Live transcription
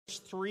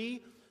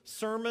3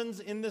 sermons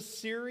in this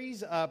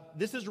series.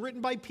 This is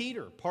written by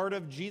Peter, part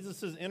of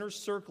Jesus' inner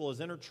circle, his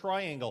inner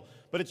triangle,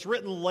 but it's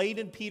written late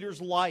in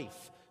Peter's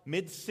life.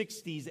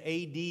 Mid-60s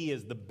AD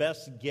is the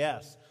best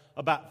guess,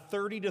 about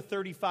 30 to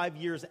 35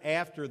 years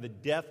after the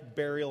death,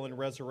 burial, and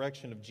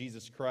resurrection of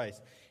Jesus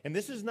Christ. And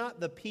this is not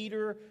the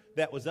Peter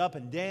that was up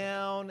and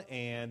down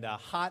and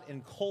hot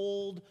and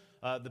cold,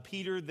 the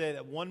Peter that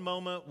at one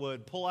moment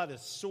would pull out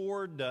his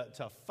sword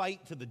to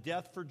fight to the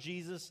death for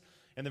Jesus,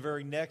 and the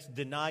very next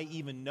deny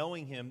even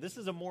knowing him. This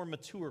is a more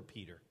mature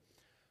Peter.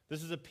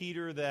 This is a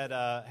Peter that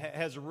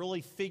has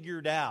really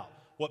figured out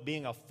what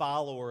being a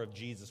follower of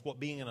Jesus, what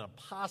being an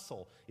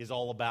apostle is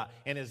all about,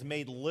 and has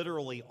made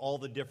literally all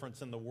the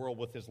difference in the world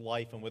with his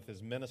life and with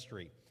his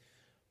ministry.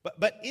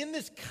 But in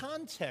this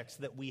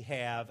context that we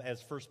have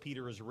as 1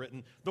 Peter is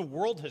written, the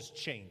world has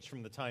changed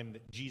from the time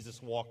that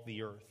Jesus walked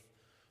the earth.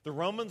 The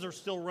Romans are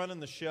still running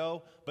the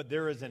show, but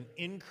there is an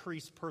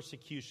increased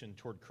persecution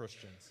toward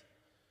Christians.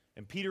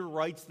 And Peter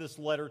writes this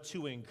letter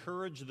to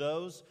encourage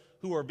those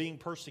who are being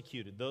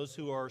persecuted, those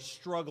who are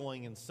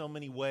struggling in so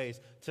many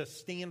ways, to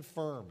stand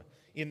firm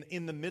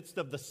in the midst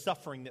of the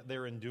suffering that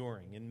they're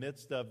enduring, in the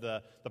midst of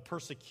the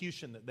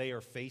persecution that they are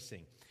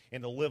facing,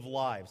 and to live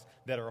lives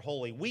that are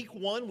holy. Week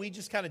 1, we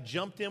just kind of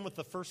jumped in with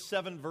the first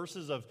 7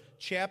 verses of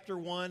chapter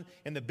 1,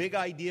 and the big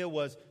idea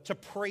was to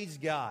praise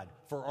God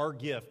for our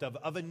gift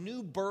of a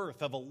new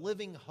birth, of a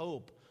living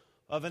hope,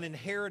 of an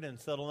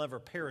inheritance that'll never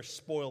perish,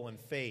 spoil, and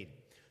fade.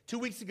 2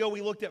 weeks ago,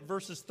 we looked at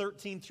verses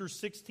 13 through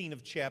 16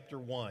 of chapter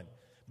 1.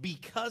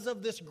 Because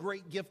of this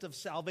great gift of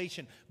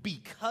salvation,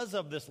 because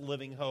of this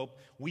living hope,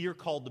 we are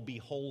called to be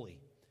holy.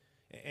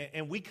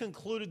 And we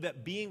concluded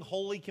that being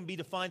holy can be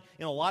defined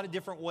in a lot of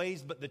different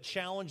ways, but the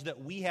challenge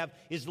that we have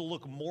is to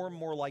look more and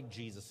more like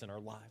Jesus in our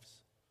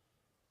lives.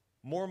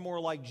 More and more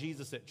like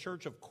Jesus at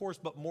church, of course,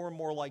 but more and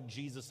more like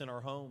Jesus in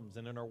our homes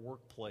and in our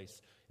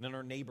workplace and in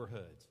our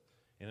neighborhoods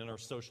and in our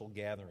social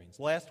gatherings.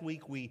 Last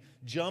week, we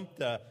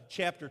jumped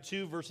chapter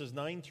 2, verses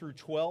 9 through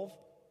 12.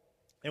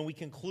 And we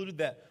concluded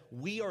that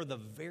we are the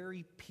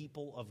very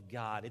people of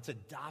God. It's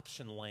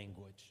adoption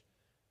language.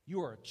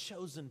 You are a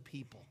chosen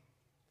people.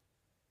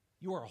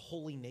 You are a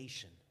holy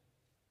nation.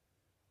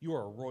 You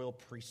are a royal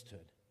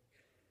priesthood.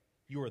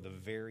 You are the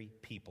very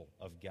people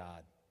of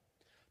God.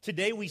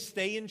 Today we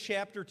stay in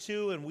chapter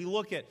 2 and we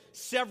look at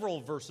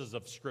several verses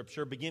of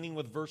Scripture, beginning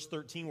with verse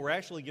 13. We're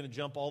actually going to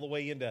jump all the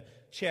way into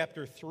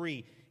chapter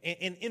 3.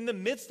 And in the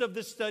midst of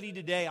this study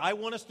today, I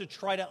want us to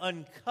try to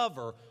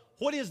uncover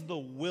what is the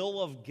will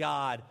of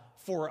God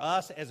for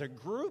us as a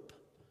group,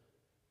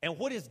 and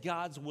what is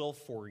God's will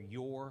for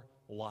your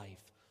life?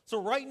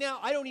 So right now,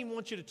 I don't even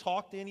want you to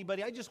talk to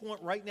anybody. I just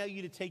want right now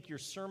you to take your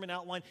sermon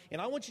outline,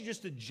 and I want you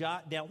just to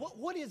jot down,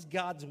 what is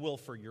God's will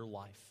for your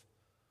life?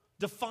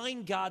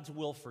 Define God's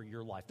will for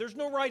your life. There's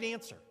no right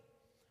answer.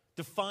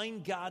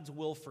 Define God's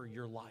will for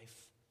your life.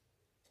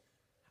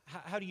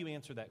 How do you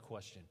answer that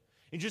question?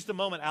 In just a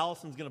moment,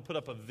 Allison's going to put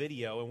up a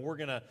video, and we're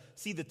going to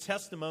see the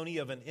testimony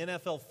of an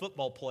NFL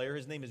football player.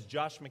 His name is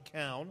Josh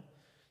McCown.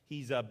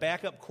 He's a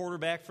backup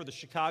quarterback for the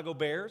Chicago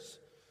Bears.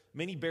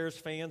 Many Bears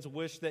fans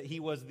wish that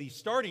he was the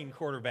starting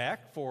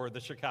quarterback for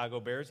the Chicago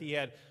Bears. He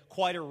had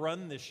quite a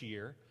run this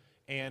year.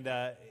 And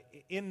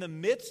in the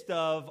midst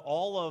of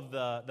all of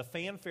the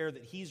fanfare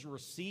that he's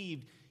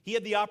received, he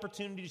had the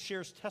opportunity to share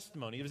his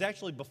testimony. It was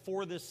actually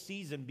before this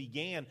season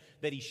began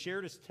that he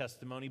shared his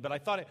testimony, but I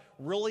thought it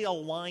really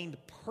aligned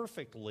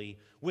perfectly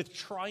with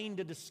trying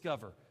to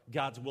discover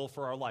God's will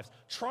for our lives,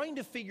 trying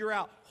to figure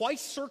out why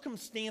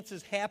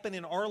circumstances happen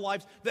in our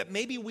lives that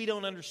maybe we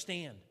don't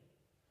understand,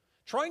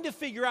 trying to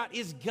figure out,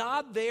 is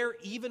God there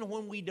even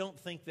when we don't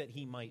think that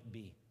he might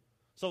be?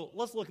 So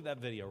let's look at that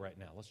video right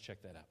now. Let's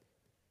check that out.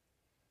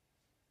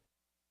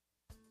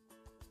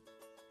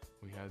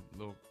 We had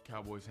little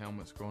Cowboys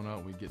helmets growing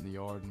up. We'd get in the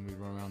yard and we'd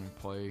run around and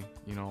play,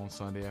 on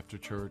Sunday after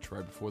church,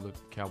 right before the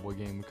Cowboy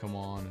game would come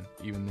on. And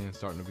even then,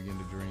 starting to begin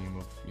to dream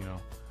of,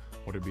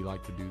 what it'd be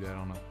like to do that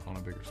on a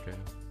bigger scale.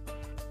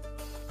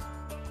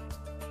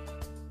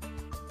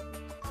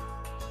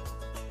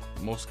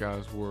 Most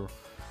guys were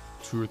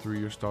 2 or 3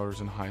 year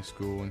starters in high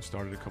school and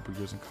started a couple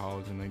years in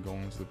college and then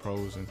going into the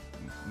pros. And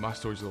my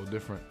story's a little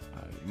different.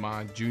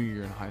 My junior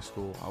year in high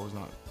school, I was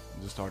not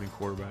the starting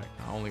quarterback.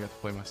 I only got to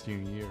play my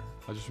senior year.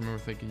 I just remember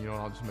thinking,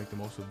 I'll just make the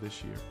most of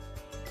this year.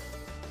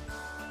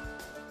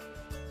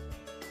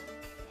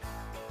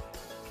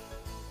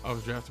 I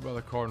was drafted by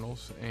the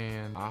Cardinals,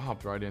 and I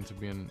hopped right into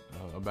being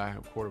a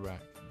backup quarterback.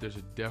 There's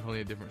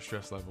definitely a different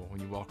stress level when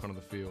you walk onto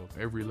the field.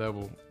 Every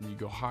level you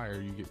go higher,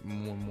 you get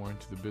more and more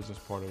into the business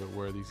part of it,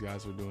 where these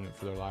guys are doing it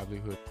for their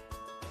livelihood.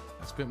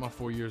 I spent my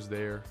 4 years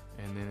there,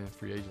 and then in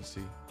free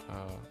agency,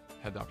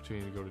 had the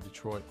opportunity to go to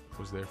Detroit,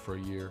 was there for a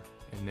year,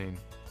 and then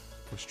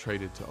was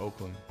traded to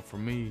Oakland. For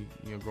me,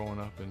 growing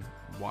up and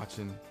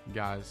watching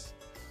guys,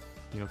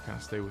 kind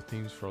of stay with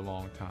teams for a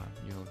long time,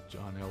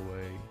 John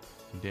Elway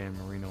and Dan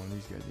Marino and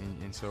these guys.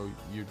 And so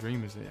your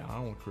dream is, I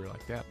don't want a career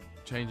like that.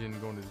 Changing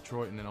and going to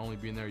Detroit and then only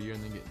being there a year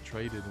and then getting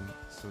traded. And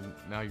so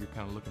now you're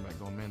kind of looking back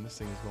going, man, this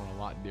thing is going a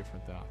lot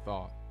different than I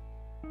thought.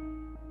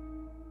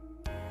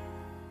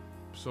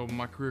 So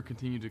my career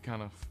continued to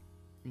kind of,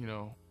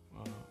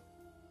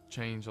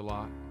 change a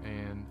lot.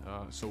 And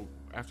so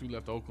after we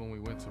left Oakland, we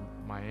went to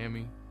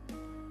Miami.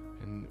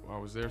 And I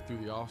was there through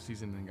the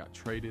offseason and got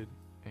traded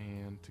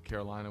and to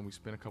Carolina. We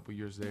spent a couple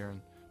years there. And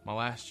my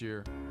last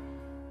year,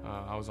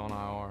 I was on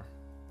IR.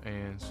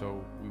 And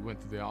so we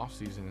went through the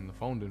offseason and the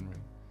phone didn't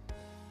ring.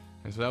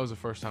 And so that was the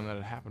first time that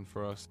had happened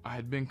for us. I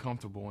had been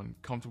comfortable, and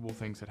comfortable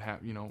things had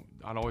happened.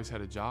 I'd always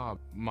had a job.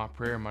 My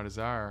prayer, my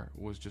desire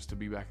was just to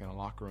be back in a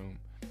locker room.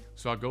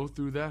 So I go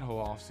through that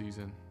whole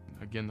offseason.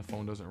 Again, the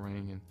phone doesn't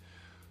ring. And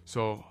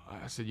so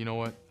I said, you know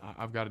what?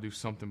 I've got to do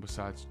something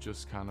besides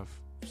just kind of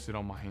sit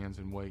on my hands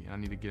and wait. I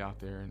need to get out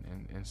there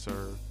and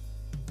serve.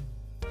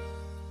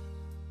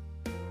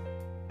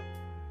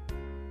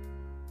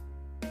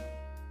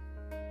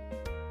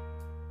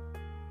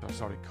 I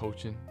started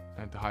coaching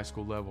at the high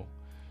school level.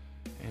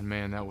 And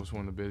man, that was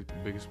one of the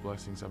biggest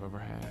blessings I've ever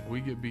had.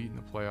 We get beat in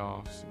the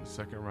playoffs in the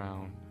second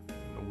round.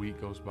 A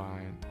week goes by,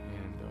 and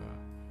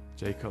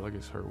Jay Cutler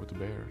gets hurt with the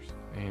Bears.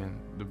 And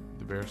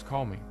the Bears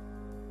call me.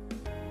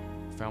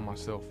 I found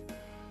myself,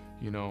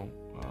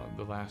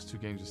 the last 2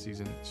 games of the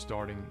season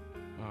starting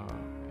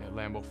at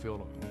Lambeau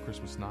Field on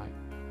Christmas night.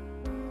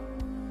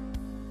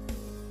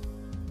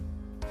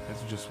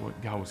 That's just what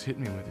God was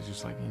hitting me with. It's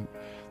just like,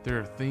 there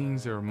are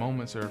things, there are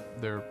moments,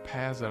 there are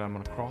paths that I'm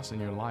going to cross in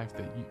your life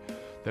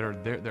that are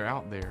there, they're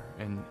out there,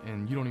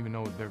 and you don't even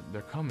know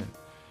they're coming.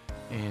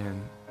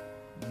 And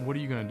what are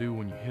you going to do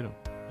when you hit them?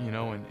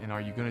 And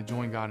are you going to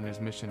join God in His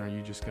mission, or are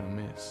you just going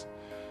to miss?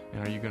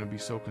 And are you going to be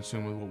so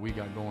consumed with what we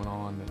got going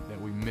on that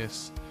we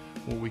miss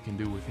what we can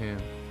do with Him?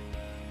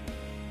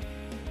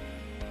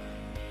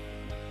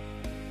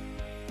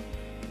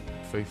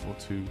 Faithful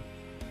to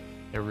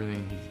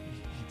everything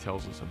He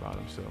tells us about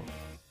Himself.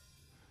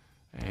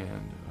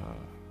 And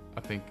I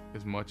think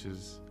as much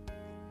as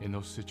in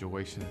those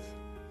situations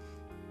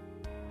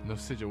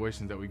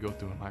that we go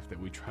through in life that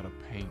we try to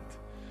paint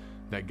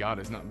that God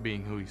is not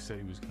being who He said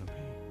He was going to be,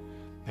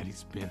 that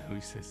He's been who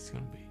He says He's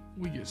going to be.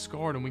 We get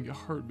scarred and we get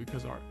hurt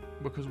because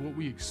what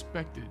we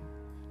expected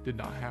did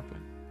not happen.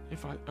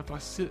 If I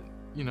sit,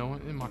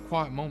 in my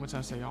quiet moments,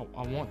 I say, I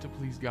want to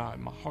please God.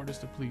 My heart is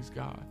to please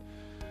God.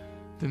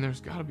 Then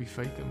there's got to be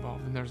faith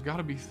involved, and there's got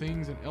to be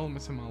things and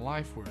elements in my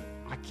life where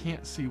I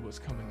can't see what's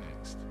coming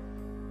next.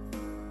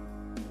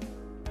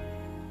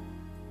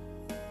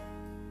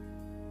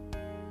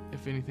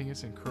 If anything,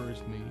 it's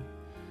encouraged me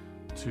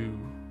to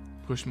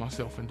push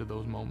myself into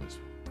those moments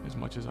as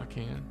much as I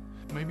can.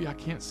 Maybe I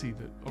can't see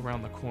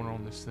around the corner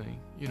on this thing,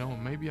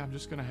 maybe I'm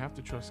just going to have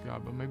to trust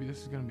God, but maybe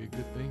this is going to be a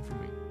good thing for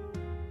me.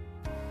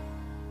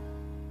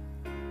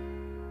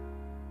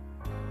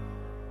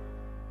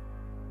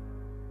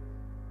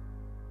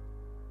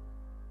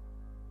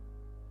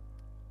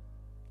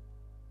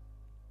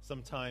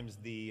 Sometimes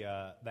the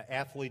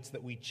athletes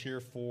that we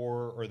cheer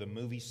for, or the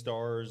movie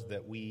stars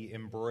that we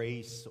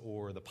embrace,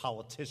 or the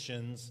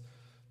politicians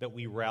that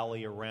we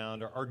rally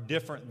around are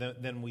different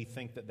than we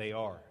think that they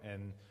are.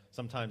 And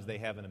sometimes they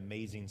have an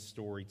amazing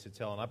story to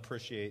tell. And I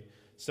appreciate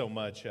so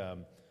much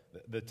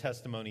the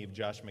testimony of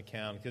Josh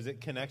McCown, because it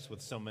connects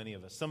with so many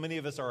of us. So many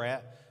of us are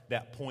at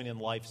that point in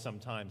life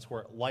sometimes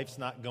where life's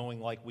not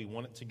going like we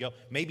want it to go.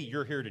 Maybe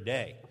you're here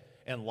today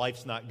and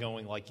life's not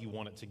going like you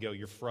want it to go.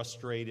 You're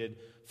frustrated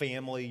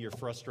family, you're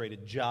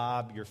frustrated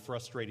job, you're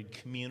frustrated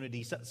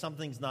community.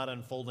 Something's not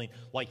unfolding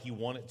like you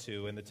want it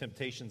to. And the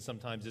temptation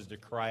sometimes is to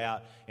cry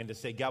out and to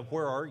say, God,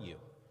 where are you?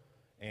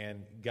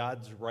 And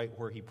God's right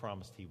where He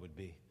promised He would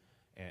be.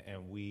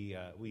 And we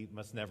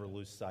must never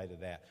lose sight of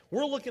that.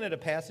 We're looking at a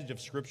passage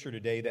of Scripture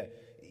today that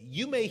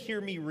you may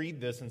hear me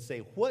read this and say,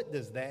 what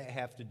does that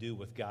have to do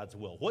with God's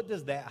will? What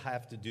does that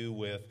have to do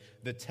with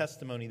the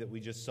testimony that we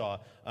just saw?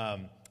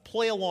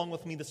 Play along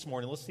with me this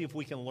morning. Let's see if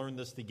we can learn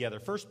this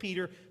together. 1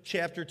 Peter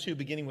chapter 2,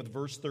 beginning with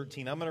verse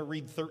 13. I'm going to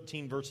read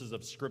 13 verses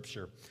of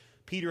Scripture.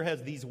 Peter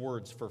has these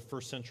words for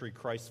first century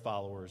Christ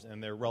followers,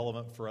 and they're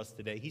relevant for us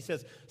today. He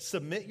says,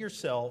 submit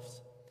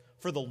yourselves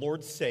for the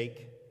Lord's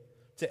sake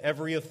to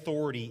every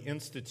authority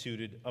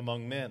instituted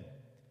among men,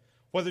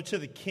 whether to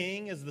the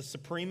king as the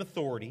supreme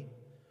authority,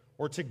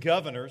 or to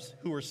governors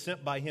who are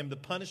sent by him to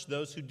punish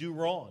those who do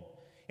wrong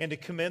and to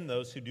commend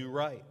those who do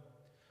right.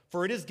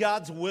 For it is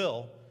God's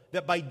will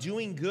that by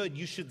doing good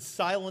you should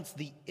silence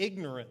the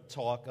ignorant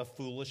talk of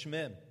foolish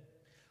men.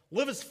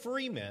 Live as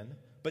free men,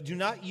 but do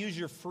not use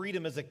your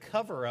freedom as a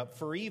cover-up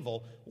for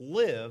evil.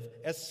 Live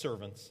as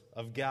servants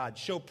of God.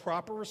 Show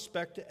proper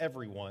respect to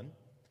everyone.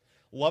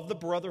 Love the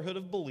brotherhood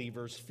of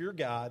believers. Fear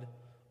God.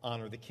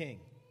 Honor the king.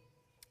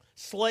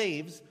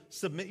 Slaves,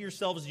 submit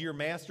yourselves to your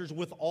masters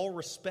with all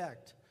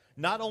respect,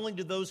 not only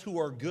to those who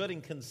are good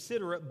and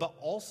considerate, but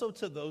also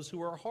to those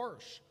who are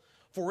harsh.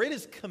 For it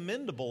is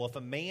commendable if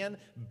a man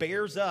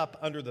bears up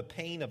under the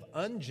pain of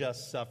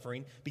unjust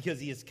suffering because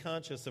he is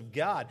conscious of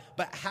God.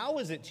 But how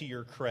is it to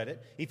your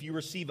credit if you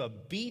receive a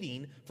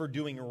beating for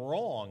doing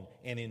wrong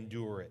and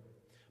endure it?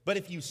 But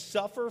if you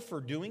suffer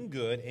for doing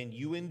good and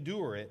you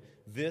endure it,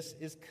 this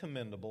is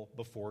commendable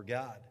before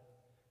God.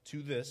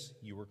 To this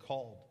you were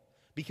called,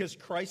 because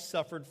Christ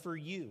suffered for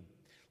you,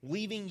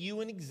 leaving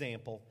you an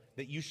example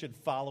that you should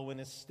follow in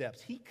his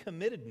steps. He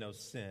committed no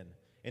sin,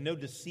 and no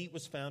deceit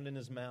was found in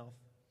his mouth.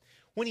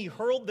 When he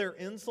hurled their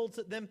insults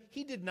at them,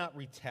 he did not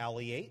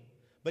retaliate,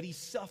 but he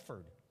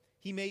suffered.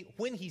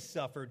 When he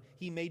suffered,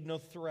 he made no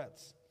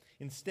threats.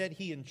 Instead,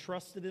 he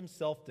entrusted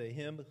himself to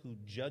him who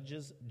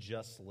judges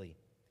justly.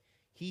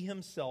 He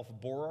himself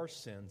bore our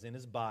sins in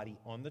his body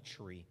on the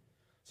tree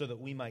so that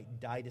we might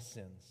die to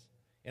sins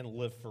and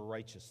live for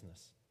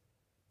righteousness.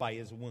 By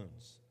his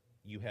wounds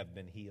you have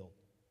been healed.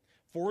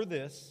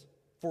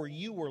 For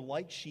you were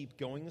like sheep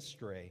going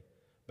astray,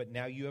 but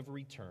now you have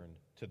returned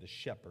to the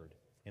shepherd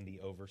and the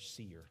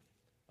overseer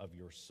of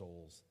your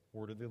souls.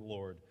 Word of the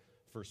Lord,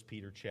 1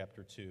 Peter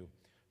chapter 2,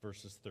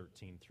 verses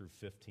 13 through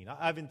 15.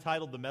 I've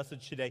entitled the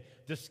message today,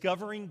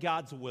 Discovering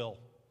God's Will.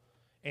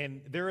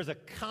 And there is a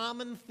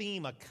common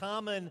theme, a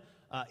common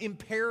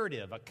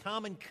imperative, a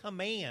common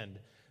command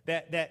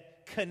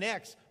that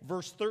connects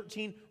verse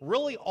 13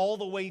 really all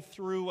the way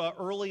through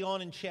early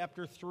on in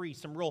chapter 3,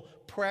 some real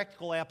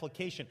practical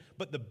application.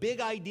 But the big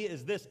idea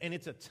is this, and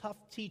it's a tough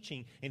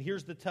teaching, and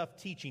here's the tough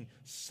teaching: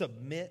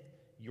 submit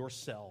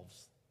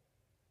yourselves.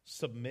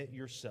 Submit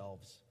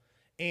yourselves.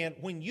 And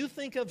when you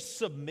think of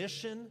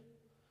submission,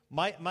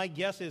 my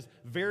guess is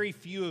very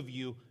few of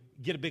you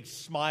get a big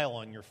smile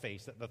on your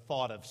face at the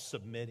thought of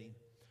submitting.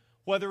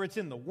 Whether it's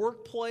in the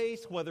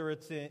workplace, whether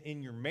it's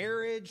in your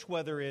marriage,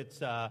 whether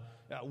it's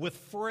with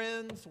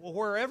friends,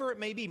 wherever it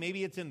may be.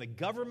 Maybe it's in the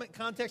government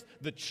context,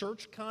 the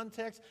church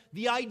context.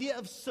 The idea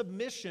of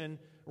submission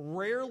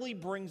rarely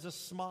brings a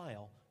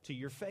smile to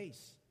your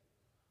face.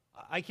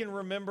 I can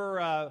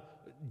remember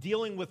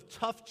dealing with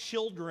tough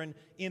children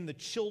in the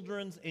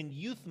children's and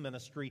youth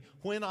ministry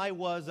when I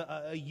was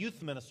a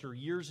youth minister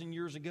years and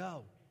years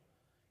ago.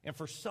 And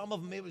for some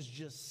of them, it was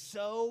just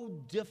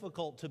so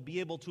difficult to be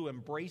able to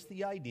embrace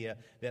the idea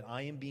that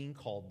I am being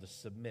called to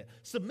submit.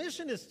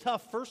 Submission is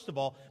tough, first of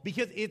all,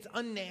 because it's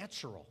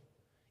unnatural.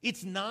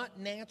 It's not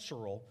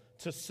natural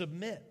to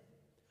submit.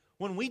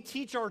 When we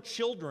teach our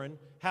children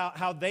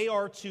how they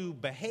are to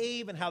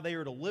behave and how they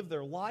are to live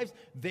their lives,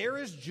 there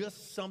is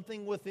just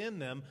something within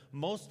them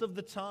most of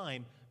the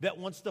time that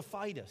wants to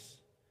fight us.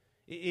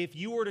 If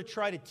you were to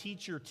try to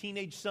teach your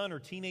teenage son or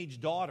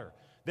teenage daughter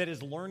that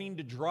is learning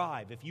to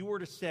drive, if you were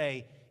to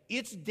say,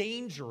 it's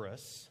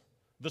dangerous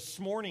this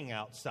morning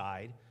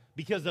outside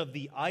because of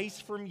the ice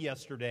from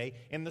yesterday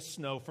and the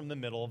snow from the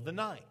middle of the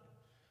night,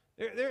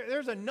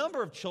 there's a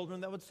number of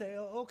children that would say,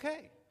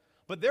 okay.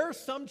 But there are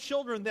some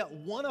children that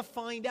want to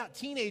find out,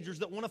 teenagers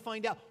that want to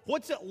find out,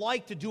 what's it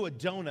like to do a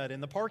donut in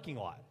the parking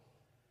lot?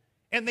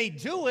 And they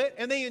do it,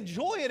 and they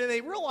enjoy it, and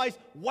they realize,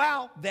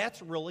 wow,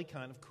 that's really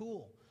kind of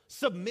cool.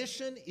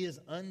 Submission is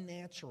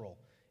unnatural.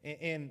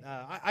 And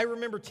I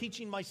remember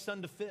teaching my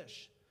son to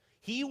fish.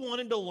 He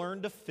wanted to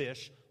learn to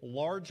fish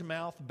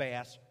largemouth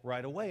bass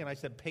right away. And I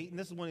said, Peyton,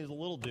 this is when he was a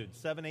little dude,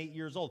 7, 8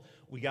 years old.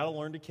 We got to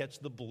learn to catch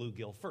the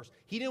bluegill first.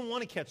 He didn't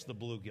want to catch the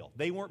bluegill.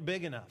 They weren't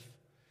big enough.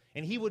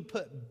 And he would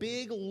put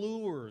big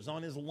lures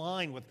on his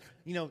line with,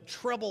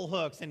 treble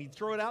hooks, and he'd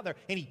throw it out there.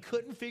 And he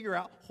couldn't figure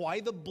out why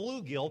the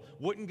bluegill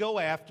wouldn't go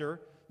after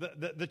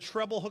the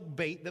treble hook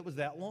bait that was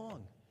that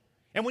long.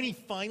 And when he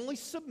finally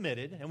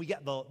submitted, and we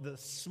got the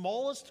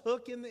smallest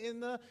hook in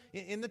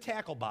the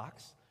tackle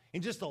box,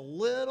 and just a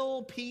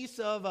little piece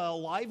of a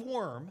live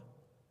worm,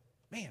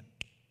 man,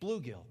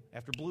 bluegill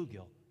after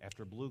bluegill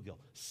after bluegill.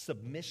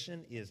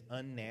 Submission is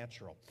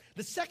unnatural.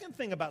 The second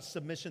thing about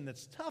submission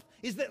that's tough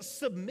is that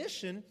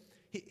submission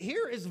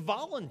here is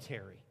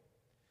voluntary.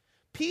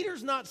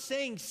 Peter's not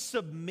saying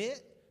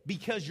submit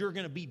because you're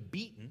going to be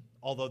beaten,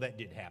 although that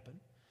did happen.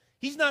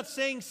 He's not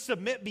saying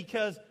submit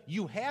because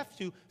you have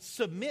to.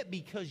 Submit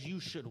because you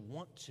should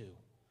want to.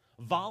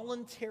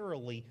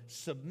 Voluntarily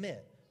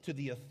submit to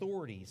the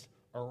authorities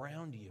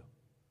around you.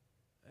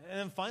 And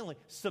then finally,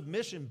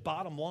 submission,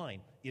 bottom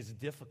line, is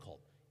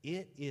difficult.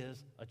 It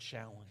is a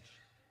challenge.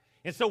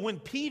 And so when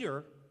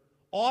Peter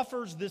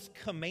offers this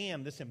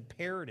command, this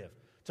imperative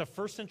to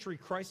first century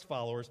Christ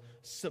followers,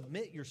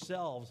 submit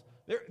yourselves,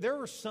 there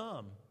were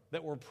some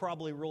that were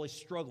probably really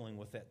struggling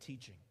with that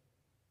teaching.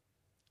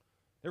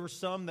 There were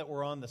some that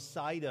were on the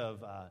side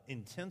of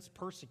intense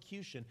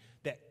persecution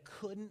that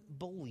couldn't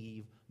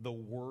believe the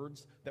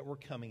words that were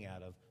coming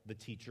out of the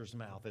teacher's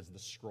mouth as the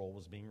scroll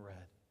was being read,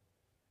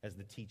 as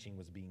the teaching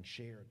was being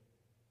shared.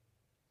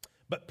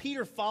 But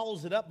Peter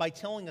follows it up by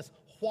telling us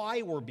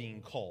why we're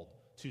being called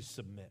to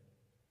submit.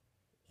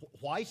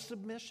 Why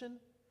submission?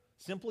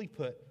 Simply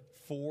put,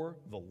 for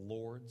the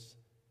Lord's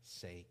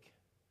sake.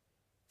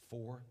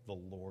 For the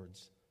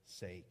Lord's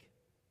sake.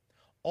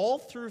 All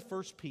through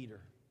 1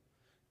 Peter,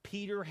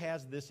 Peter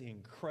has this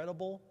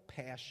incredible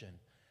passion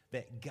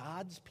that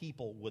God's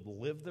people would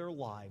live their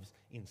lives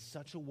in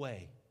such a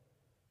way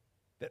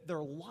that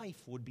their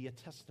life would be a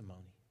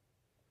testimony.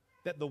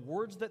 That the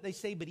words that they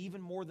say, but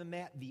even more than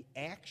that, the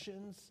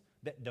actions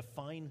that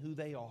define who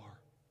they are,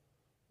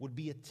 would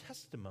be a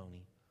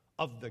testimony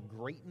of the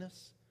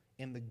greatness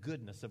and the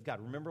goodness of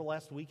God. Remember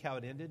last week how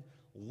it ended?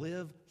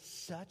 Live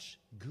such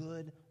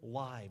good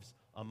lives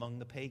among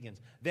the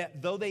pagans,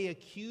 that though they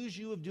accuse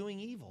you of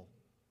doing evil,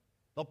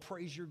 They'll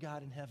praise your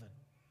God in heaven.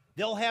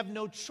 They'll have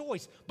no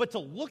choice but to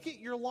look at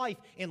your life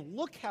and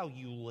look how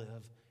you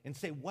live and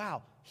say,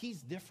 wow,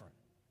 he's different.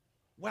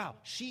 Wow,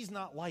 she's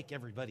not like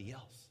everybody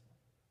else.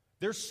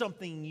 There's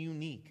something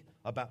unique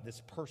about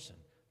this person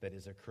that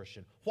is a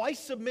Christian. Why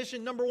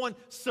submission? Number one,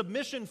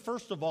 submission,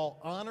 first of all,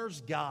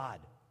 honors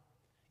God.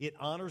 It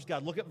honors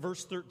God. Look at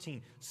verse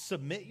 13.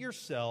 Submit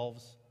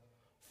yourselves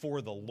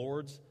for the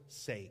Lord's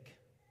sake.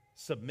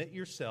 Submit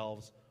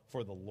yourselves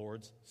for the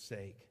Lord's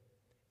sake.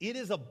 It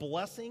is a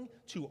blessing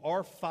to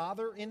our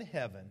Father in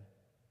heaven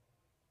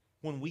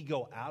when we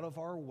go out of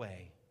our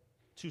way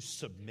to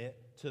submit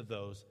to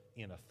those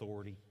in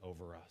authority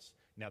over us.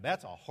 Now,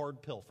 that's a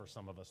hard pill for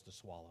some of us to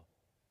swallow.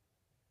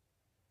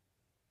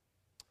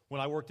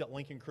 When I worked at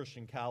Lincoln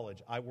Christian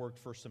College, I worked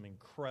for some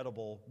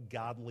incredible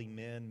godly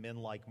men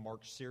like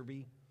Mark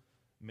Searby,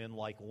 men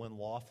like Lynn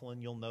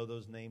Laughlin. You'll know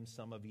those names,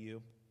 some of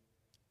you.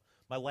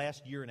 My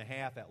last year and a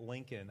half at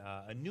Lincoln,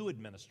 a new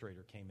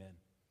administrator came in.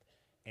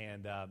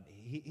 And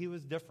he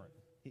was different.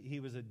 He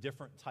was a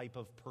different type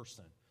of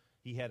person.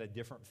 He had a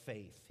different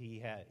faith. He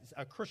had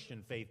a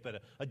Christian faith,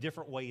 but a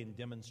different way in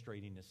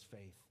demonstrating his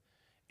faith.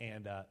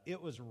 And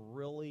it was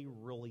really,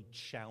 really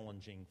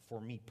challenging for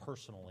me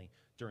personally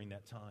during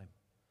that time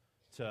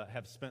to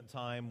have spent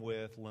time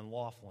with Lynn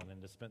Laughlin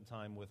and to spend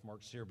time with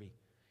Mark Searby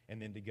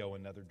and then to go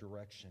another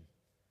direction.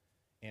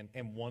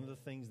 And one of the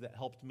things that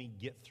helped me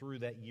get through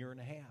that year and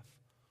a half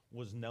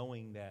was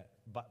knowing that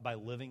by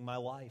living my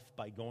life,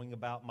 by going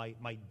about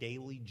my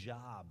daily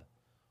job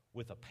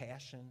with a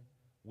passion,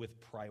 with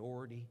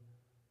priority,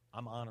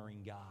 I'm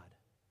honoring God,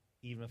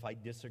 even if I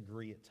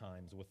disagree at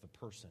times with the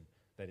person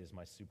that is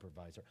my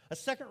supervisor. A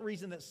second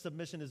reason that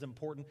submission is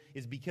important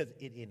is because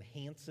it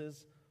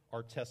enhances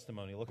our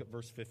testimony. Look at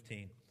verse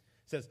 15. It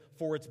says,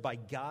 "For it's by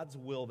God's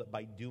will that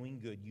by doing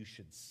good you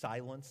should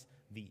silence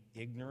the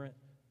ignorant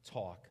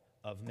talk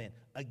of men."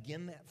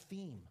 Again, that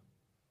theme.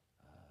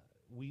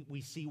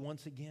 We see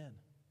once again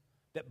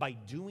that by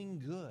doing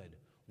good,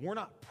 we're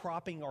not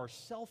propping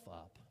ourselves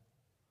up,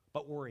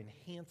 but we're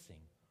enhancing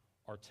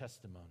our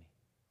testimony.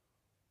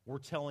 We're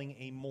telling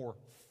a more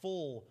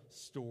full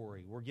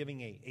story. We're giving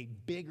a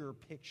bigger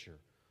picture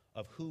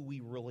of who we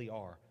really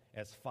are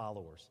as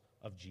followers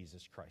of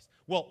Jesus Christ.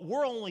 Well,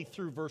 we're only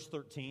through verse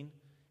 13.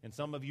 And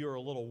some of you are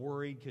a little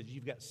worried because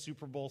you've got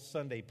Super Bowl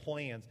Sunday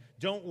plans.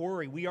 Don't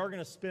worry. We are going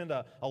to spend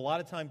a lot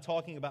of time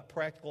talking about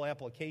practical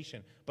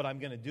application, but I'm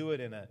going to do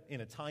it in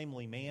a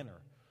timely manner.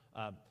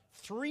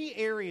 3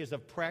 areas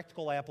of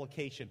practical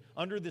application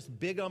under this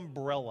big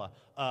umbrella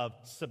of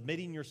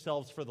submitting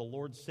yourselves for the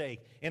Lord's sake.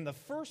 And the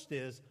first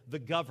is the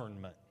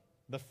government.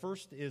 The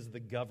first is the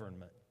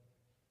government.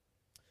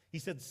 He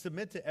said,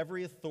 submit to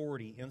every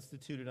authority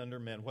instituted under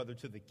men, whether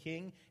to the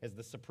king as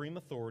the supreme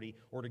authority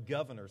or to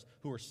governors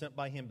who are sent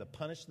by him to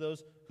punish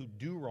those who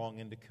do wrong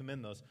and to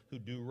commend those who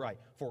do right.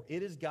 For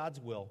it is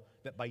God's will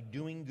that by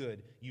doing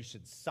good you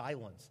should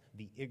silence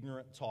the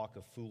ignorant talk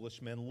of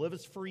foolish men. Live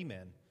as free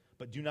men,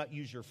 but do not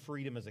use your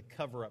freedom as a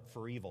cover-up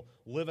for evil.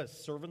 Live as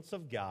servants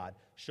of God,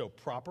 show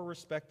proper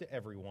respect to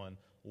everyone,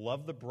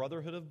 love the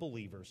brotherhood of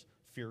believers,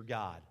 fear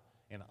God,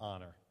 and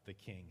honor the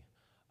king.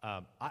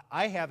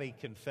 I have a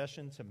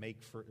confession to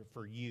make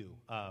for you.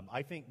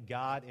 I think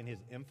God, in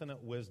his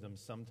infinite wisdom,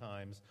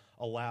 sometimes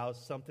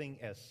allows something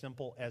as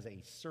simple as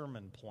a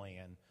sermon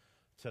plan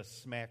to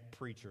smack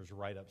preachers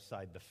right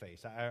upside the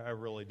face. I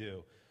really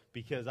do.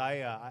 Because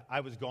I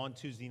was gone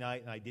Tuesday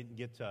night, and I didn't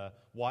get to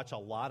watch a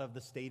lot of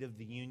the State of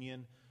the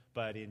Union,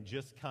 but in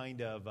just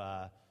kind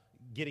of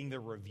getting the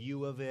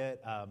review of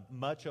it,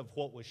 much of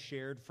what was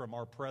shared from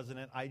our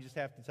president, I just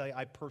have to tell you,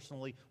 I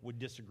personally would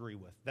disagree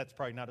with. That's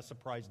probably not a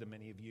surprise to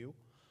many of you.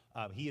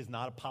 He is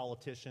not a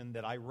politician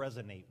that I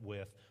resonate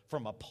with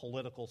from a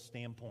political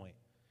standpoint.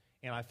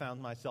 And I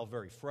found myself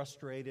very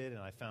frustrated,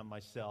 and I found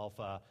myself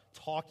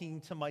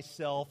talking to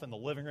myself in the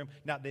living room.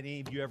 Not that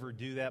any of you ever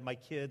do that. My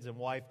kids and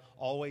wife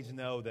always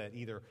know that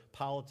either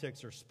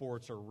politics or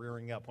sports are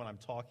rearing up when I'm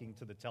talking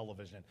to the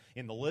television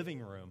in the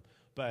living room.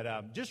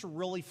 But just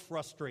really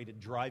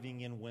frustrated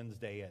driving in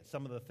Wednesday at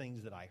some of the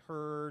things that I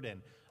heard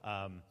and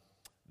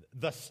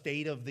the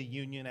State of the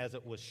Union as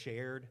it was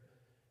shared.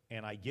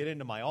 And I get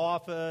into my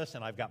office,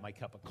 and I've got my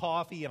cup of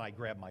coffee, and I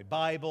grab my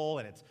Bible,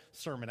 and it's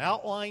sermon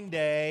outline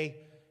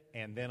day.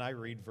 And then I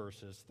read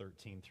verses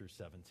 13 through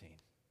 17.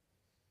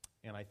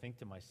 And I think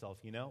to myself,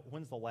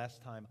 when's the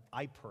last time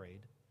I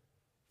prayed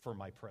for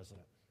my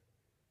president?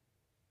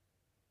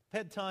 I've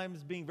had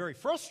times being very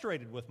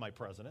frustrated with my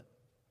president.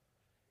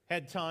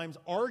 Had times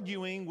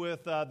arguing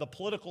with the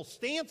political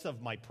stance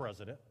of my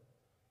president.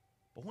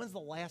 But when's the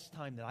last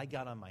time that I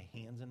got on my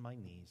hands and my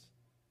knees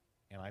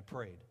and I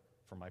prayed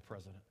for my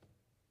president?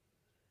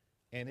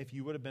 And if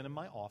you would have been in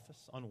my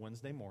office on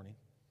Wednesday morning,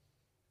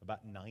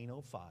 about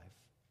 9:05,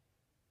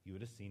 you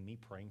would have seen me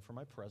praying for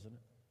my president,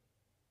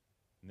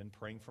 and then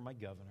praying for my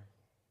governor,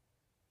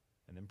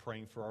 and then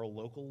praying for our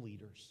local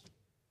leaders,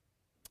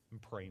 and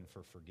praying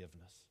for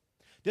forgiveness.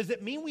 Does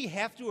it mean we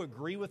have to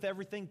agree with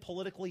everything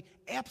politically?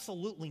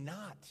 Absolutely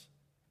not.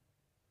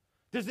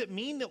 Does it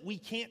mean that we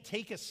can't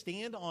take a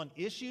stand on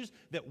issues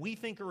that we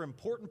think are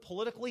important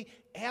politically?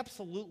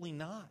 Absolutely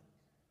not.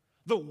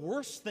 The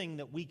worst thing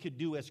that we could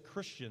do as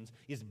Christians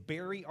is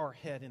bury our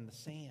head in the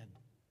sand.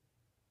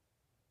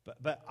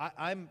 But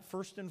I'm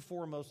first and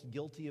foremost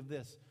guilty of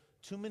this.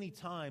 Too many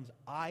times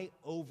I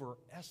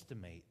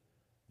overestimate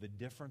the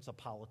difference a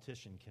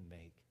politician can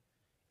make,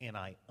 and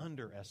I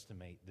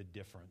underestimate the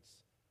difference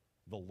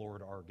the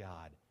Lord our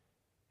God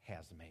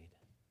has made.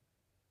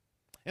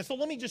 And so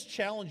let me just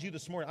challenge you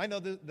this morning. I know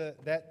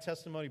that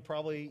testimony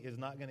probably is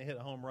not going to hit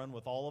a home run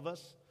with all of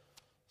us.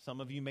 Some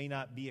of you may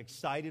not be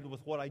excited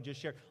with what I just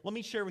shared. Let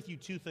me share with you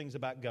two things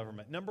about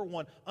government. Number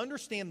one,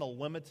 understand the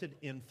limited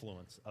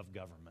influence of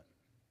government.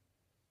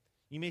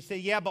 You may say,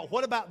 yeah, but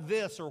what about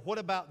this or what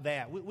about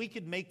that? We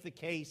could make the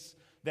case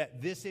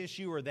that this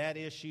issue or that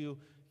issue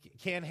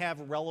can have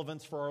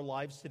relevance for our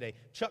lives today.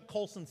 Chuck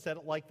Colson said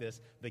it like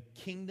this: the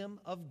kingdom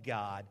of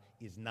God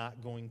is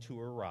not going to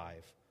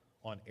arrive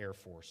on Air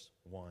Force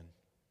One.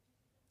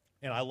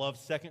 And I love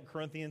 2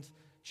 Corinthians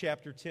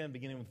chapter 10,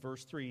 beginning with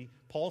verse 3.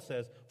 Paul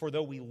says, for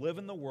though we live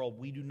in the world,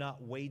 we do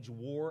not wage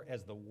war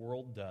as the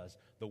world does.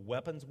 The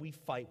weapons we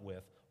fight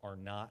with are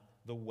not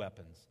the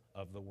weapons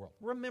of the world.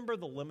 Remember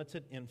the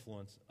limited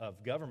influence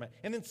of government.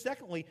 And then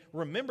secondly,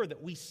 remember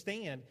that we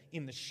stand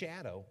in the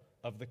shadow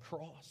of the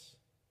cross.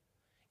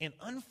 And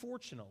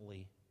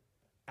unfortunately,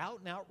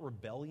 out-and-out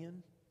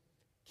rebellion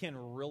can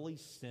really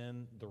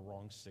send the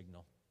wrong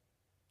signal.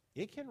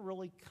 It can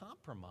really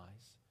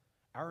compromise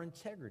our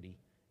integrity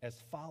as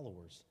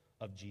followers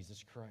of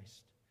Jesus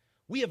Christ.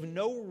 We have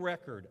no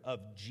record of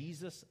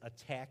Jesus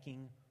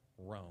attacking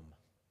Rome.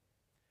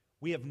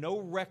 We have no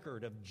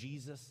record of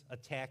Jesus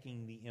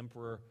attacking the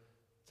Emperor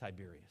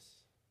Tiberius.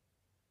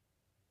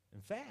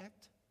 In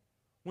fact,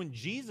 when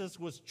Jesus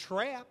was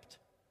trapped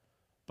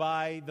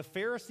by the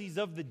Pharisees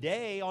of the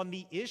day on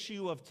the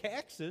issue of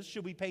taxes,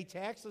 should we pay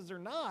taxes or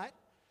not,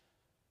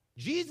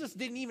 Jesus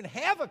didn't even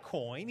have a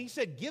coin. He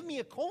said, give me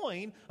a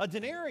coin, a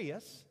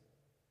denarius.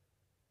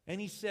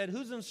 And he said,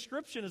 whose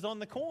inscription is on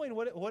the coin?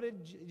 What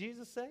did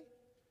Jesus say?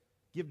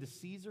 Give to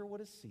Caesar what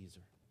is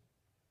Caesar.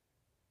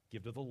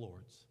 Give to the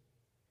Lord's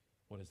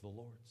what is the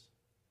Lord's.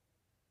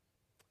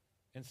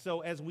 And so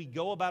as we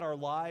go about our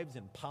lives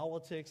in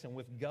politics and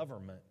with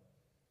government,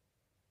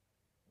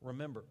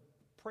 remember,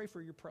 pray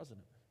for your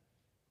president.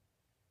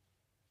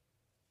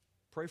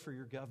 Pray for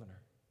your governor.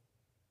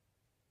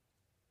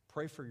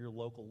 Pray for your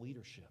local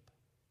leadership.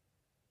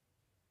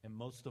 And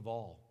most of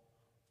all,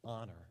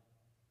 honor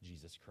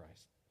Jesus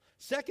Christ.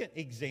 Second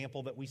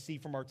example that we see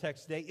from our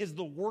text today is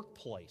the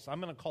workplace.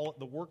 I'm going to call it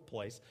the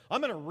workplace. I'm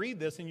going to read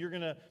this,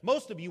 and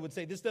most of you would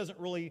say this doesn't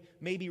really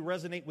maybe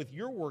resonate with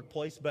your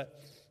workplace,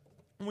 but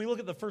when we look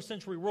at the first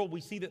century world,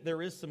 we see that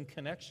there is some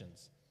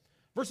connections.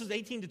 Verses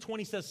 18 to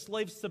 20 says,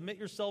 slaves, submit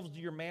yourselves to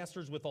your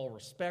masters with all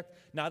respect,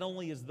 not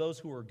only as those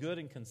who are good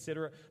and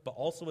considerate, but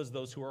also as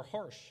those who are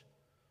harsh.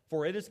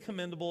 For it is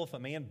commendable if a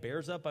man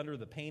bears up under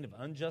the pain of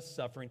unjust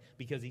suffering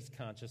because he's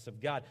conscious of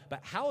God.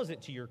 But how is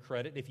it to your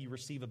credit if you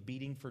receive a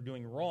beating for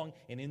doing wrong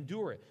and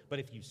endure it? But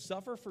if you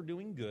suffer for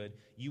doing good,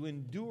 you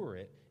endure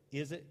it.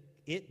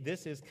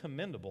 This is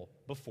commendable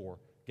before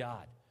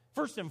God.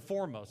 First and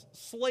foremost,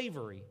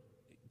 slavery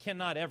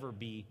cannot ever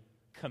be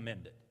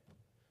commended.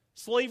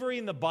 Slavery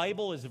in the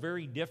Bible is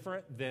very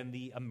different than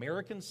the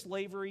American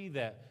slavery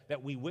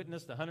that we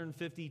witnessed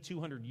 150,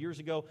 200 years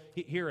ago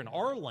here in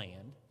our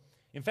land.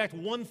 In fact,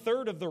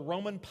 1/3 of the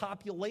Roman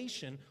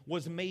population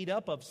was made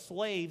up of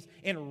slaves,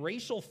 and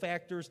racial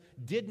factors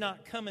did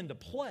not come into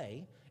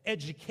play.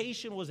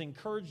 Education was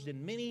encouraged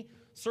in many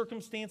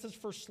circumstances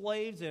for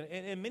slaves, and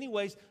in many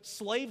ways,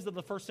 slaves of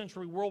the first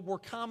century world were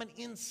common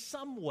in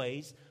some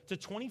ways to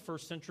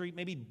 21st century,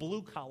 maybe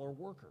blue-collar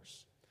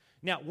workers.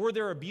 Now, were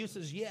there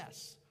abuses?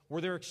 Yes.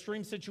 Were there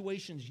extreme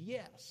situations?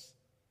 Yes.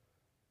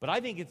 But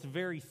I think it's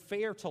very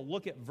fair to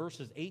look at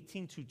verses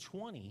 18 to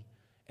 20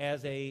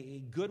 as a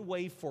good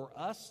way for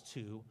us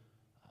to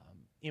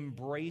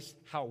embrace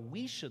how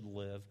we should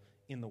live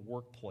in the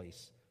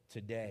workplace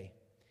today.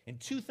 And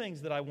two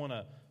things that I want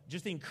to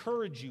just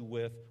encourage you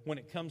with when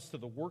it comes to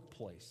the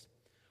workplace.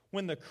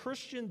 When the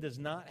Christian does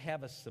not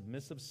have a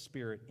submissive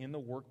spirit in the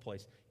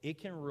workplace, it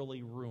can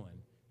really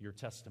ruin your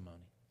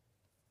testimony.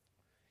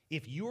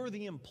 If you're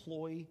the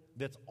employee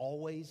that's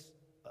always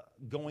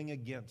going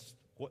against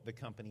what the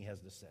company has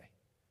to say,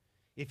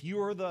 if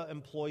you are the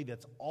employee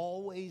that's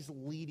always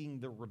leading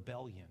the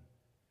rebellion,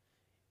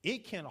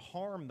 it can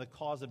harm the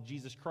cause of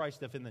Jesus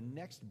Christ if in the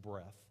next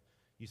breath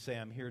you say,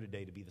 I'm here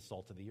today to be the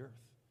salt of the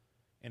earth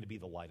and to be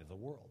the light of the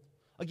world.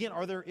 Again,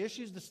 are there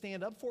issues to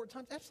stand up for at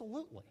times?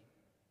 Absolutely.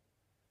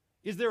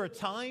 Is there a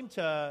time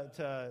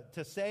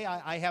to say,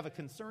 I have a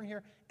concern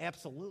here?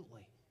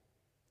 Absolutely.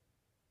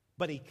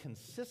 But a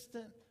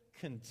consistent,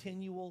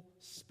 continual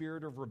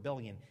spirit of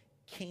rebellion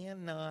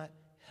cannot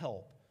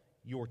help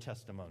your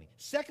testimony.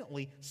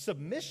 Secondly,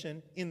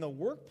 submission in the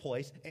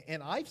workplace,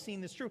 and I've seen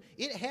this true,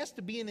 it has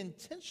to be an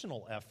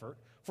intentional effort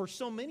for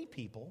so many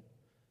people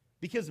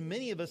because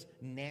many of us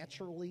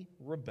naturally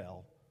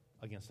rebel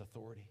against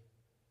authority.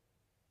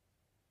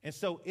 And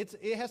so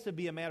it has to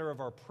be a matter of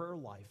our prayer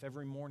life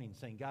every morning,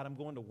 saying, God, I'm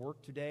going to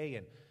work today,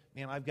 and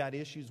man, I've got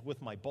issues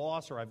with my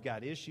boss, or I've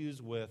got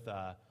issues with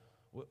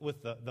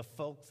the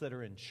folks that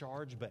are in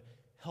charge, but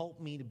help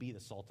me to be the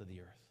salt of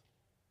the earth.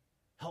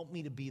 Help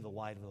me to be the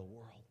light of the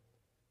world.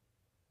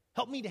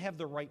 Help me to have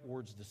the right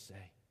words to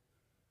say.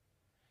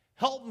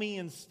 Help me,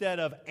 instead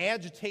of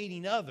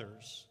agitating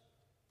others,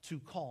 to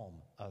calm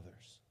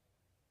others.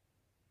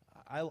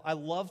 I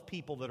love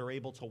people that are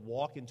able to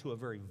walk into a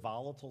very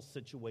volatile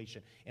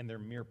situation, and their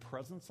mere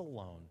presence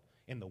alone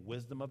and the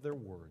wisdom of their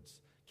words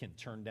can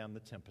turn down the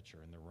temperature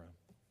in the room.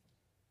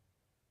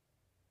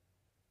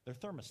 They're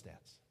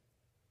thermostats.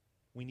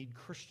 We need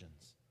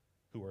Christians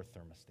who are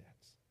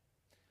thermostats.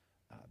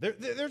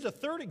 There's a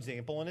third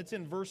example, and it's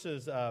in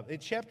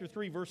chapter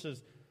 3,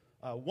 verses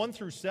 1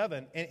 through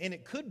 7, and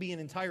it could be an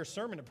entire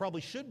sermon. It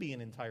probably should be an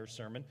entire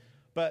sermon,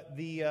 but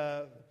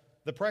the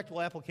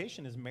practical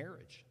application is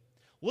marriage.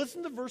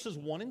 Listen to verses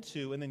 1 and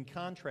 2 and then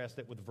contrast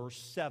it with verse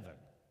 7.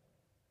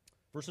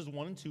 Verses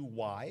 1 and 2,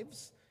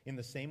 wives, in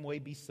the same way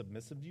be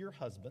submissive to your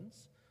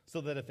husbands,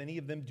 so that if any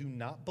of them do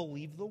not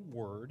believe the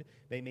word,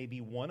 they may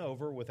be won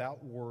over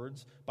without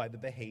words by the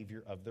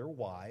behavior of their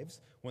wives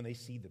when they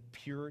see the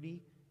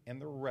purity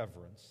and the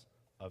reverence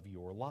of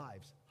your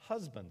lives.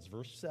 Husbands,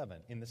 verse 7,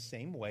 in the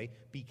same way,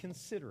 be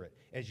considerate.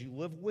 As you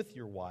live with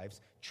your wives,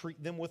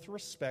 treat them with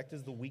respect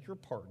as the weaker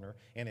partner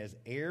and as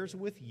heirs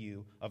with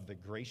you of the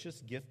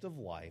gracious gift of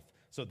life,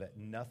 so that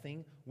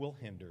nothing will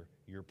hinder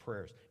your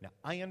prayers. Now,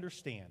 I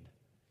understand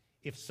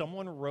if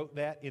someone wrote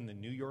that in the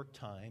New York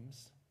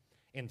Times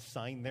and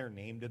signed their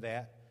name to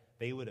that,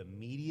 they would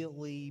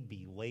immediately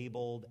be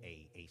labeled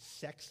a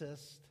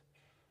sexist,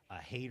 a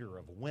hater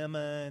of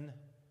women,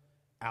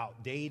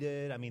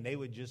 outdated. I mean, they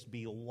would just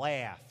be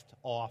laughed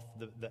off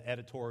the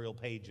editorial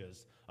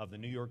pages of the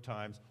New York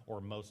Times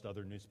or most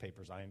other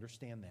newspapers. I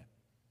understand that.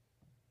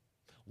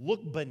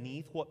 Look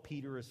beneath what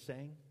Peter is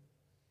saying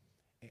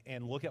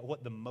and look at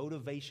what the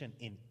motivation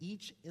in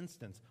each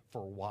instance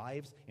for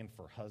wives and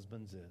for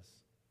husbands is: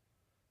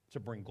 to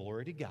bring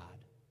glory to God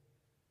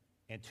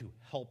and to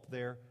help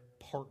their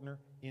partner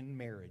in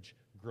marriage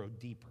grow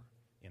deeper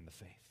in the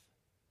faith.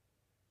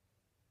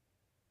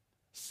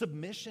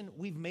 Submission,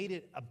 we've made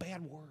it a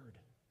bad word.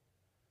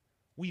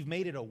 We've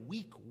made it a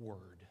weak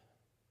word.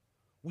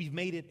 We've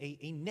made it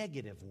a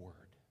negative word.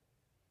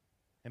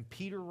 And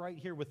Peter, right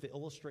here with the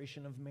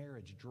illustration of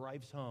marriage,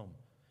 drives home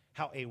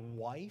how a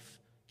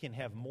wife can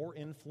have more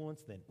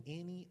influence than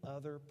any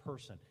other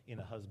person in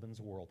a husband's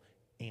world,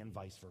 and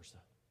vice versa.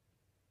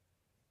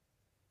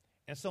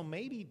 And so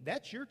maybe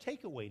that's your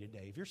takeaway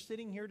today. If you're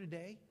sitting here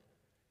today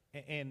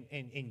and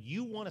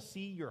you want to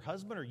see your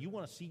husband or you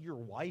want to see your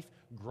wife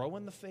grow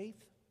in the faith,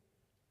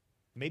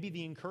 maybe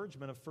the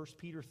encouragement of 1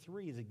 Peter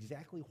 3 is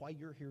exactly why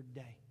you're here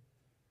today.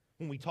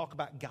 When we talk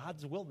about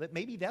God's will, that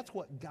maybe that's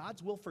what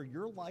God's will for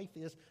your life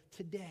is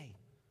today.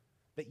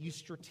 That you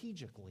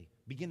strategically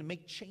begin to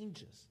make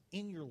changes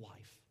in your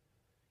life,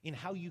 in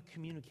how you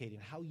communicate, in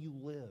how you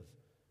live,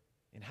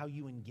 in how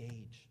you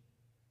engage.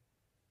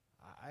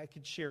 I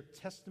could share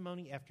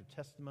testimony after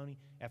testimony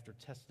after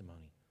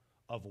testimony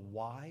of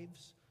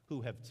wives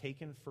who have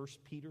taken 1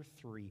 Peter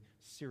 3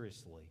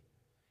 seriously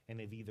and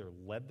have either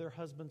led their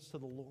husbands to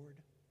the Lord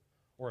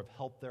or have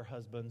helped their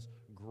husbands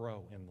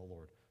grow in the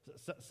Lord.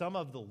 Some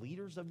of the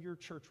leaders of your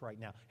church right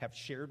now have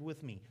shared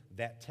with me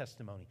that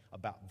testimony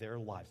about their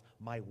lives.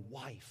 My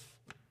wife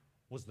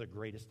was the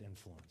greatest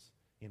influence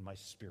in my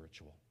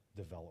spiritual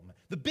development.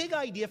 The big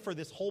idea for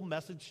this whole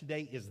message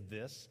today is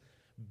this: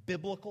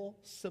 biblical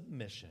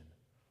submission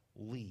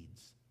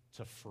leads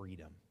to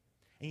freedom.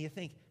 And you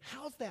think,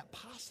 how's that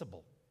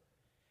possible?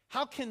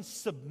 How can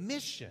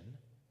submission,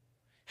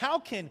 how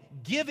can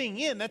giving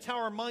in, that's how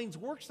our minds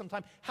work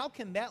sometimes, how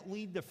can that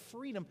lead to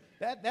freedom?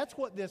 That's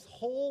what this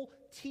whole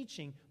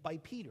teaching by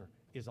Peter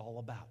is all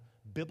about.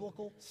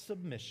 Biblical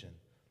submission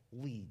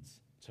leads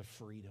to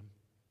freedom.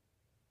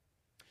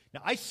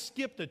 Now, I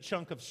skipped a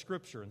chunk of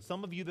Scripture, and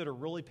some of you that are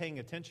really paying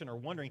attention are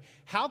wondering,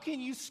 how can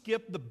you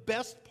skip the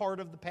best part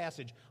of the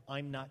passage?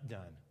 I'm not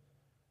done.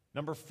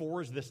 Number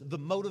 4 is this: the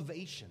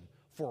motivation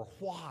for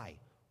why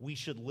we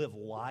should live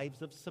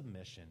lives of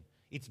submission.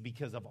 It's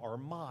because of our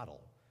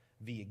model,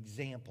 the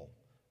example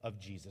of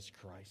Jesus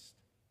Christ.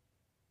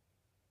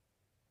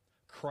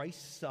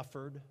 Christ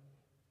suffered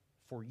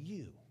for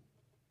you,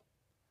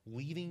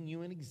 leaving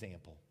you an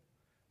example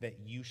that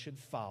you should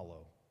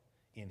follow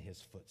in his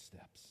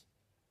footsteps.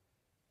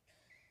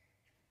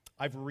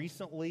 I've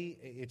recently,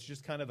 it's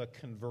just kind of a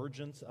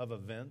convergence of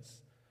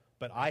events,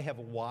 but I have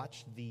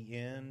watched the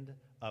end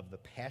of The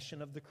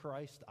Passion of the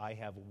Christ. I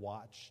have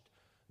watched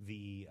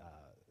the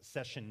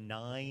session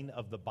 9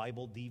 of the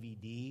Bible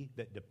DVD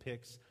that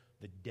depicts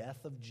the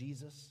death of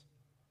Jesus.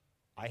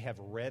 I have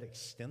read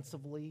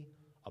extensively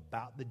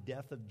about the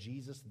death of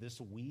Jesus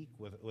this week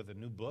with a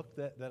new book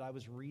that I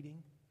was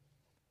reading.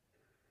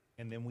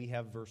 And then we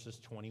have verses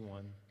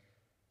 21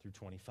 through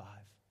 25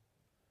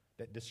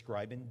 that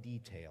describe in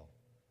detail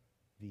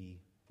the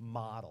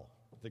model,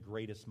 the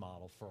greatest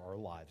model for our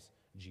lives,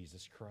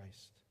 Jesus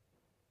Christ.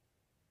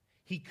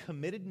 He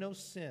committed no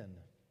sin.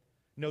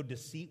 No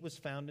deceit was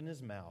found in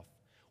his mouth.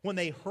 When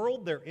they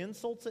hurled their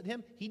insults at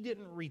him, he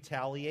didn't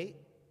retaliate.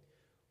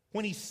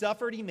 When he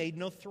suffered, he made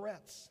no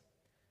threats.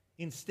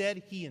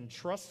 Instead, he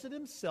entrusted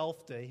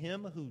himself to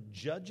him who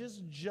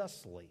judges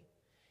justly.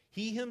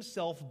 He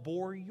himself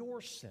bore your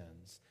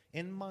sins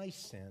and my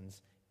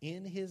sins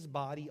in his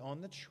body on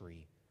the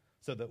tree,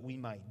 so that we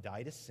might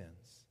die to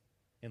sins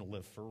and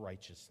live for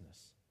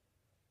righteousness.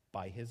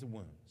 By his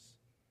wounds,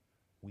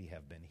 we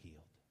have been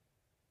healed.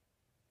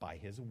 By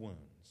his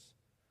wounds,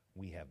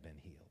 we have been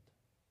healed.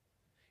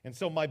 And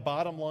so my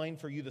bottom line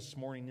for you this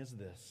morning is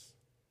this: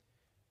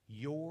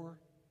 your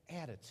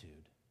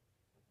attitude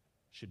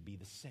should be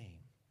the same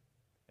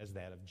as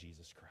that of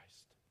Jesus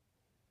Christ.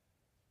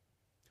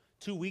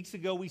 2 weeks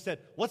ago we said,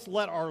 let's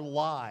let our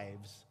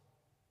lives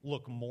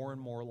look more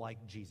and more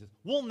like Jesus.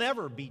 We'll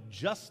never be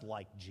just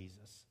like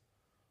Jesus,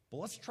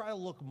 but let's try to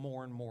look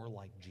more and more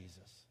like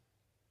Jesus.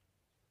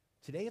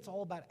 Today it's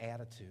all about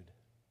attitude.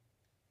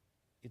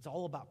 It's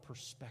all about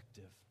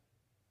perspective.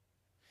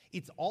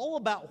 It's all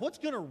about what's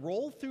going to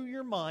roll through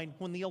your mind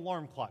when the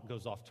alarm clock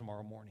goes off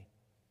tomorrow morning.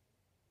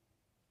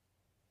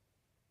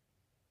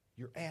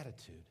 Your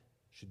attitude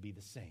should be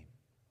the same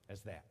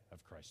as that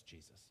of Christ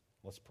Jesus.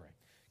 Let's pray.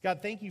 God,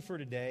 thank you for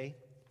today,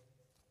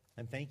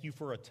 and thank you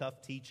for a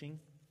tough teaching.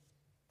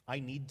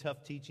 I need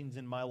tough teachings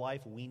in my life.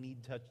 We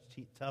need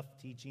tough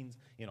teachings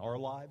in our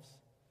lives.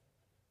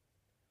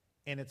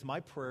 And it's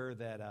my prayer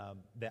that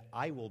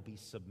I will be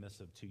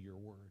submissive to your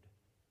word,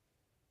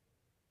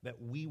 that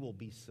we will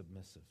be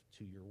submissive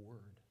to your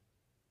word,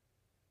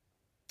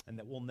 and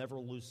that we'll never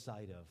lose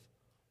sight of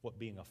what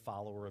being a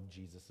follower of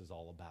Jesus is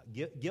all about.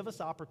 Give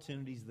us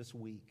opportunities this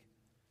week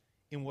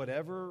in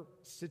whatever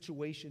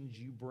situations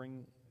you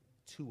bring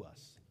to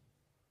us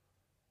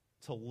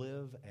to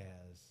live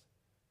as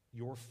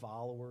your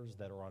followers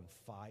that are on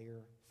fire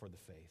for the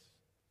faith.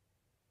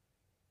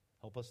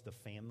 Help us to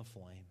fan the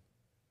flame.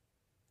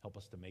 Help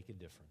us to make a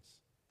difference.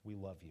 We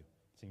love you.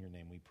 It's in your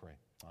name we pray.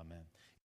 Amen.